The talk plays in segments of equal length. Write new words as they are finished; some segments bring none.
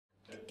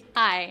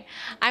Hi,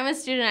 I'm a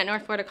student at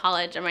North Florida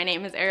College and my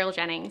name is Ariel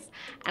Jennings,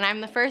 and I'm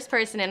the first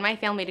person in my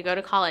family to go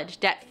to college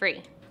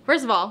debt-free.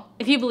 First of all,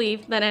 if you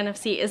believe that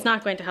NFC is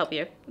not going to help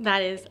you,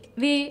 that is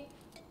the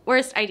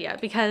worst idea,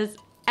 because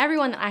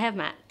everyone that I have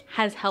met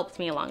has helped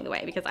me along the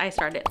way, because I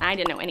started and I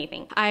didn't know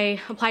anything.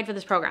 I applied for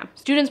this program.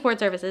 Student Support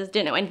Services,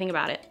 didn't know anything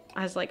about it.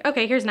 I was like,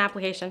 okay, here's an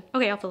application.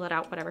 Okay, I'll fill it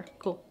out, whatever,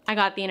 cool. I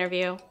got the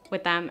interview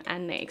with them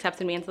and they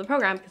accepted me into the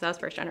program because I was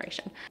first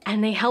generation.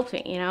 And they helped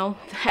me, you know?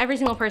 Every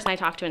single person I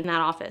talked to in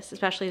that office,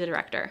 especially the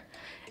director,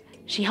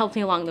 she helped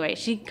me along the way.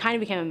 She kind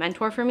of became a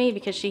mentor for me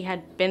because she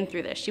had been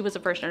through this. She was a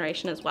first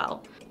generation as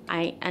well.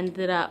 I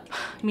ended up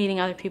meeting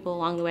other people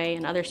along the way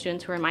and other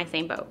students who were in my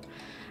same boat.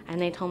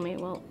 And they told me,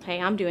 well, hey,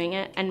 I'm doing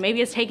it. And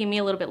maybe it's taking me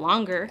a little bit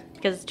longer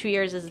because 2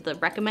 years is the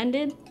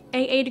recommended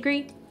AA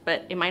degree,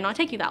 but it might not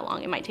take you that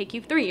long. It might take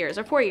you 3 years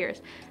or 4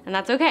 years, and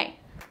that's okay.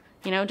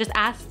 You know, just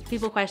ask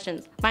people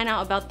questions, find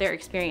out about their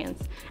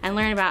experience, and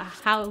learn about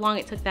how long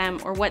it took them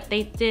or what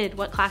they did,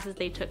 what classes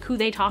they took, who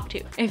they talked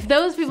to. If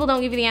those people don't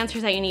give you the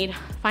answers that you need,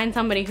 find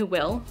somebody who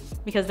will,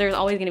 because there's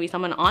always gonna be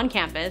someone on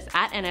campus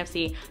at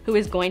NFC who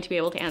is going to be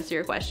able to answer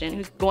your question,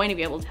 who's going to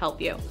be able to help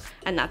you.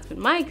 And that's been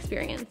my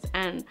experience,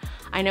 and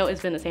I know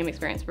it's been the same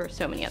experience for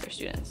so many other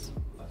students.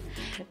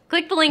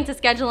 Click the link to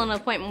schedule an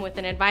appointment with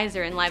an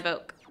advisor in Live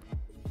Oak.